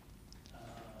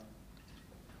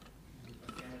with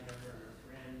a family member or a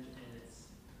friend and it's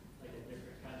like a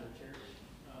different kind of church.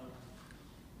 I don't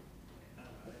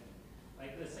know,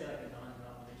 like let's say like a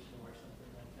non-denominational or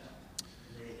something like that.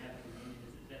 And they have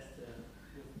communion. Is it best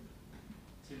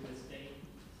to abstain?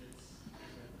 There's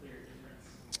a clear difference.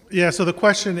 Yeah, so the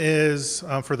question is,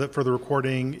 for the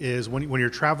recording, is when you're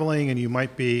traveling and you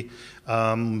might be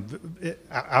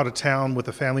out of town with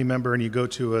a family member and you go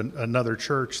to another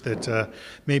church that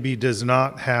maybe does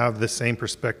not have the same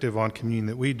perspective on communion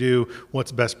that we do,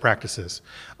 what's best practices?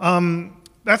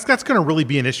 That's going to really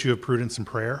be an issue of prudence and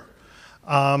prayer.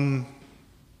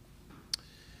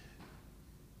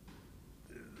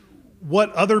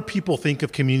 what other people think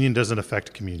of communion doesn't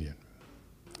affect communion.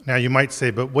 Now you might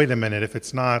say, but wait a minute, if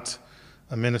it's not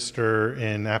a minister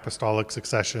in apostolic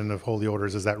succession of holy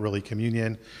orders, is that really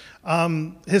communion?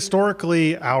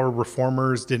 Historically, our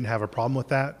reformers didn't have a problem with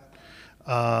that.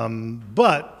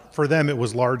 But for them, it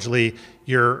was largely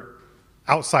you're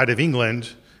outside of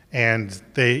England and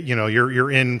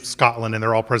you're in Scotland and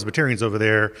they're all Presbyterians over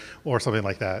there or something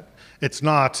like that. It's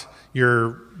not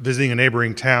you're visiting a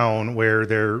neighboring town where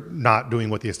they're not doing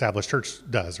what the established church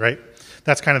does, right?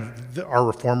 That's kind of our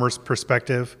reformers'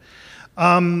 perspective.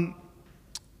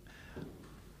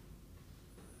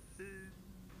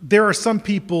 There are some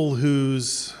people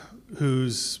whose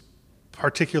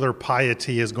particular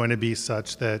piety is going to be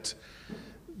such that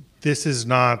this doesn't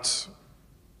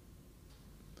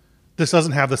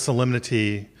have the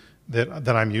solemnity that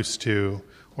I'm used to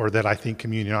or that I think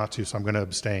communion ought to, so I'm going to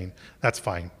abstain. That's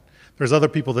fine. There's other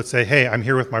people that say, hey, I'm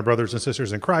here with my brothers and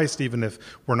sisters in Christ, even if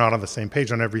we're not on the same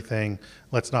page on everything,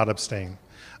 let's not abstain.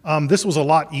 This was a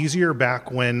lot easier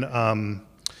back when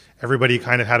everybody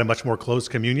kind of had a much more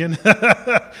closed communion.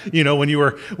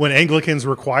 When Anglicans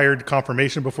required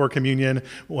confirmation before communion,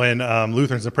 when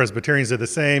Lutherans and Presbyterians did the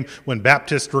same, when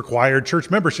Baptists required church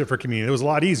membership for communion. It was a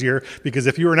lot easier because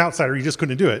if you were an outsider, you just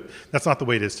couldn't do it. That's not the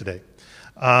way it is today.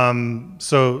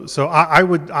 So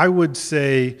I would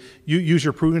say you use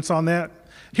your prudence on that.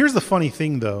 Here's the funny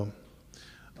thing, though.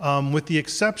 With the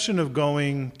exception of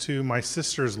going to my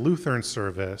sister's Lutheran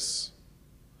service,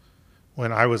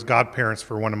 when I was godparents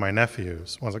for one of my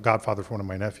nephews, was a godfather for one of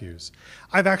my nephews,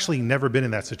 I've actually never been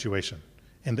in that situation.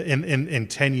 In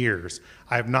 10 years,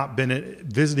 I have not been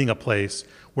visiting a place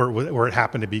where it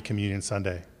happened to be Communion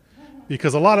Sunday,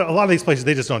 because a lot of these places,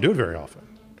 they just don't do it very often.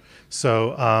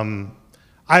 So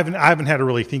I haven't had to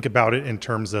really think about it in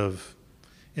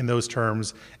those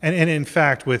terms. And in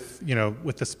fact, with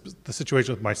the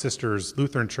situation with my sister's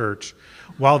Lutheran church,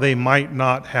 while they might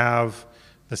not have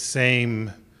the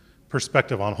same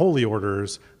perspective on holy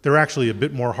orders, they're actually a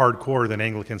bit more hardcore than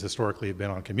Anglicans historically have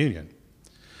been on communion.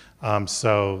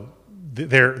 So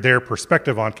their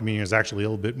perspective on communion is actually a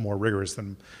little bit more rigorous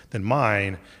than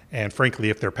mine. And frankly,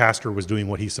 if their pastor was doing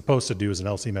what he's supposed to do as an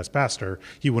LCMS pastor,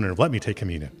 he wouldn't have let me take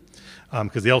communion,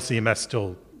 because the LCMS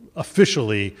still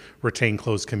officially retained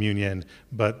closed communion,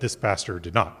 but this pastor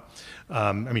did not.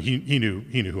 He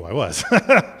knew who I was.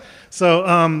 So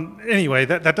anyway,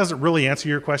 that doesn't really answer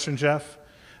your question, Jeff.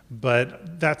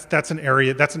 But that's an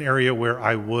area where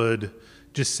I would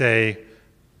just say,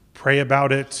 pray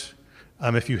about it.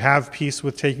 If you have peace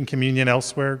with taking communion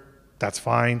elsewhere, that's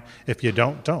fine. If you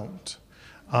don't.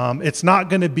 It's not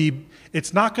going to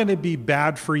be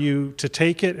bad for you to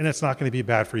take it, and it's not going to be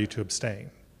bad for you to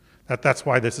abstain. That's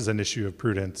why this is an issue of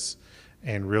prudence,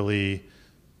 and really,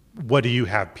 what do you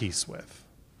have peace with?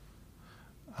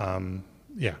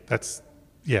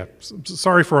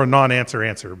 Sorry for a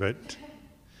non-answer, but.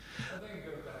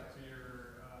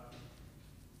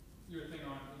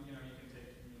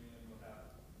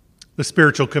 The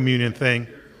spiritual communion thing.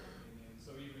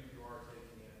 So even if you are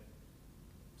taking it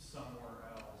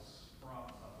somewhere else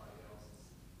from somebody else,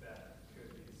 that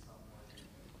could be somewhere you can,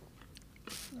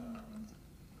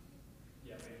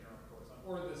 make your own choice on.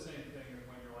 Or the same thing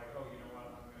when you're like, oh, you know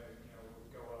what, I'm going to,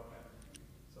 go up and,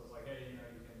 so it's like, hey, you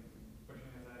can put your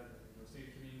hands out, you can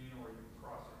receive communion, or you can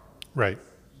cross your arms. Right.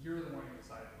 You're the one who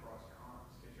decided to cross your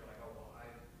arms, because you're like, oh, well, I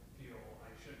feel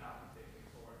I should not be taking it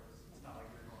forward. It's not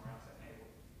like you're going around saying, hey,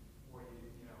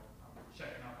 I'm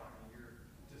checking up on you. You're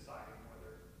deciding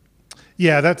whether.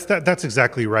 Yeah, that's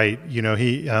exactly right.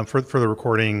 He for the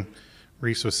recording,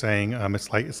 Reese was saying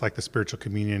it's like the spiritual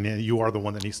communion. You are the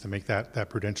one that needs to make that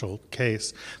prudential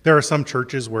case. There are some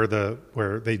churches where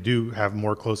they do have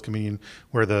more closed communion,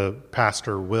 where the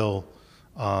pastor will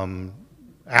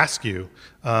ask you.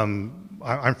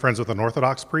 I'm friends with an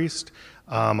Orthodox priest.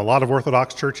 A lot of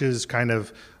Orthodox churches kind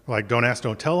of like don't ask,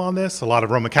 don't tell on this. A lot of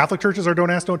Roman Catholic churches are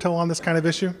don't ask, don't tell on this kind of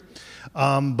issue.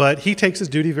 But he takes his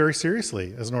duty very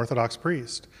seriously as an Orthodox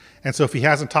priest. And so if he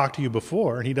hasn't talked to you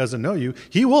before and he doesn't know you,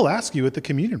 he will ask you at the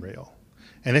communion rail.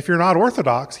 And if you're not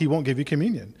Orthodox, he won't give you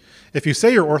communion. If you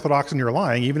say you're Orthodox and you're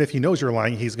lying, even if he knows you're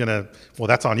lying, he's going to, well,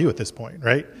 that's on you at this point,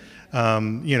 right?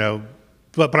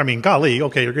 But I mean, golly,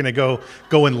 okay, you're going to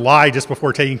go and lie just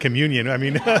before taking communion. I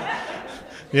mean,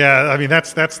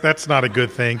 that's not a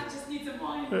good thing.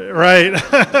 Right.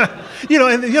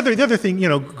 And the other thing,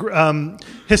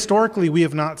 historically we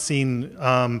have not seen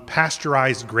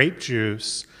pasteurized grape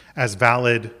juice as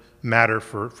valid matter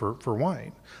for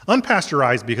wine.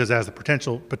 Unpasteurized, because it has the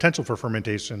potential for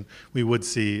fermentation, we would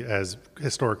see as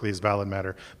historically as valid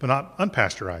matter, but not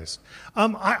unpasteurized.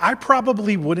 I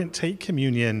probably wouldn't take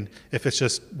communion if it's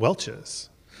just Welch's.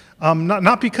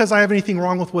 Not because I have anything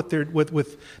wrong with what they're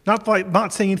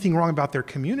not saying anything wrong about their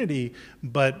community,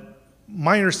 but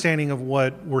my understanding of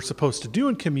what we're supposed to do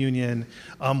in communion,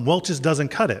 Welch's doesn't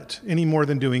cut it any more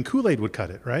than doing Kool-Aid would cut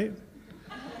it, right?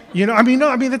 But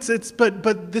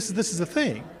this is the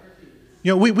thing.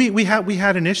 We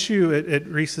had an issue at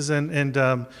Reese's and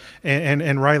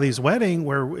Riley's wedding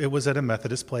where it was at a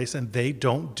Methodist place, and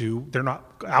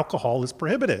alcohol is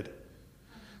prohibited.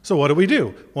 So what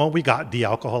do? Well, we got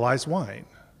de-alcoholized wine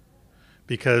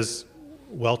because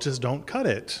Welch's don't cut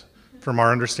it from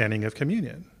our understanding of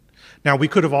communion. Now, we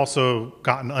could have also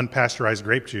gotten unpasteurized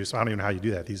grape juice. I don't even know how you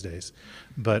do that these days,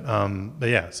 but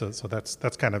yeah. So that's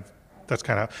kind of.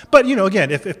 But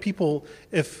again, if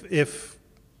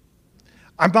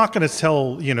I'm not going to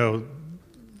tell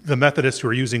the Methodists who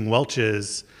are using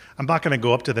Welch's, I'm not going to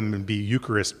go up to them and be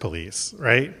Eucharist police,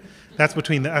 right? That's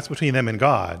between them and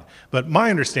God. But my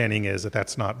understanding is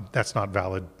that's not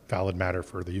valid matter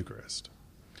for the Eucharist.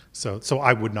 So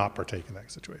I would not partake in that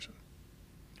situation.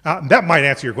 That might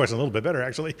answer your question a little bit better,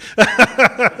 actually.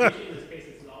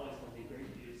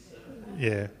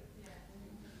 Yeah.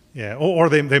 Yeah, or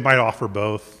they might offer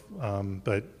both,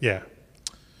 but yeah,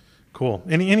 cool.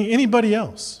 Anybody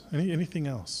else? Anything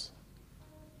else?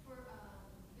 For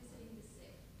visiting the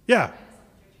sick. Yeah. I know some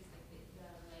churches like the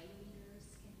lay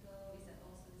leaders can go. Is that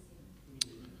also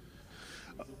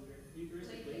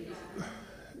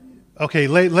the same? Okay,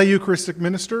 lay Eucharistic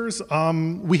ministers.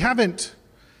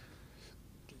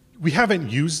 We haven't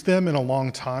used them in a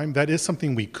long time. That is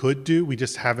something we could do. We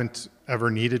just haven't ever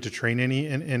needed to train any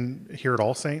in here at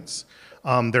All Saints.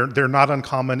 They're not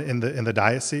uncommon in the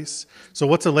diocese. So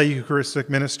what's a lay Eucharistic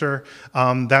minister?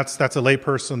 That's a lay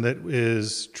person that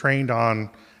is trained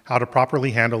on how to properly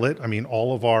handle it. I mean,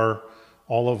 all of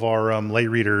our lay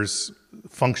readers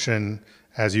function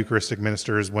as Eucharistic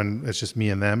ministers when it's just me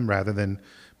and them, rather than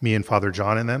me and Father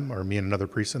John in them, or me and another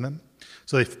priest in them.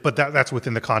 So, but that's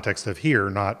within the context of here,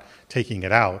 not taking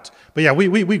it out. But yeah,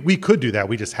 we could do that.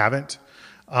 We just haven't.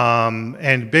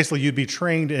 And basically, you'd be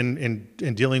trained in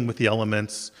dealing with the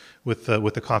elements, with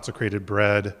the consecrated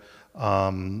bread,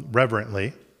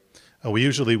 reverently. We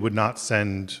usually would not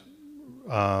send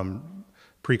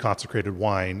pre-consecrated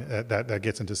wine. That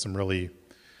gets into some really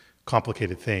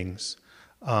complicated things.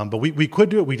 But we could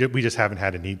do it. We just haven't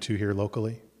had a need to here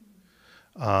locally.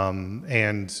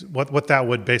 And what that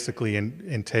would basically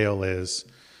entail is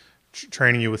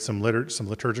training you with some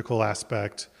liturgical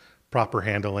aspect, proper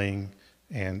handling,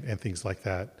 and things like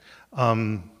that.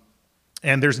 And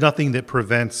there's nothing that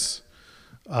prevents,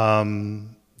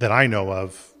 that I know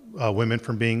of, women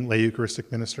from being lay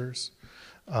Eucharistic ministers.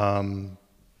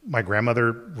 My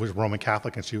grandmother was Roman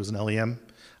Catholic and she was an LEM.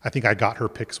 I think I got her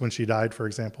pyx when she died, for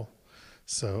example.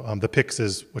 So the pyx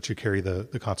is what you carry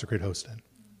the consecrated host in.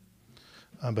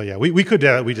 But yeah, we could do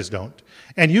that, we just don't.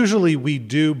 And usually we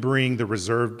do bring the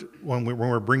reserved, when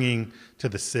we're bringing to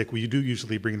the sick, we do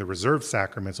usually bring the reserved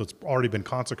sacrament, so it's already been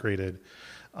consecrated.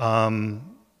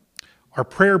 Our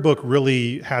prayer book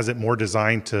really has it more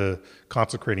designed to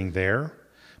consecrating there,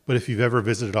 but if you've ever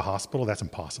visited a hospital, that's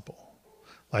impossible.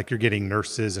 Like, you're getting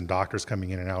nurses and doctors coming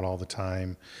in and out all the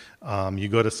time. You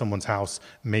go to someone's house,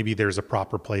 maybe there's a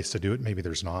proper place to do it, maybe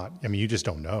there's not. I mean, you just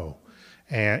don't know.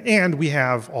 And we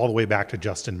have all the way back to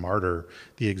Justin Martyr,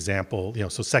 the example,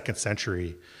 so 2nd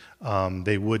century,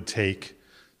 they would take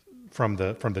from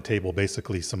the table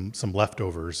basically some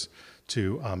leftovers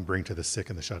to bring to the sick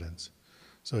and the shut-ins.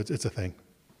 So it's a thing.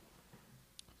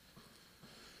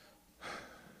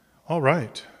 All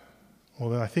right.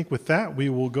 Well, then I think with that, we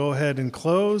will go ahead and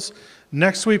close.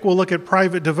 Next week, we'll look at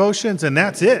private devotions, and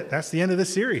that's it. That's the end of the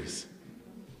series.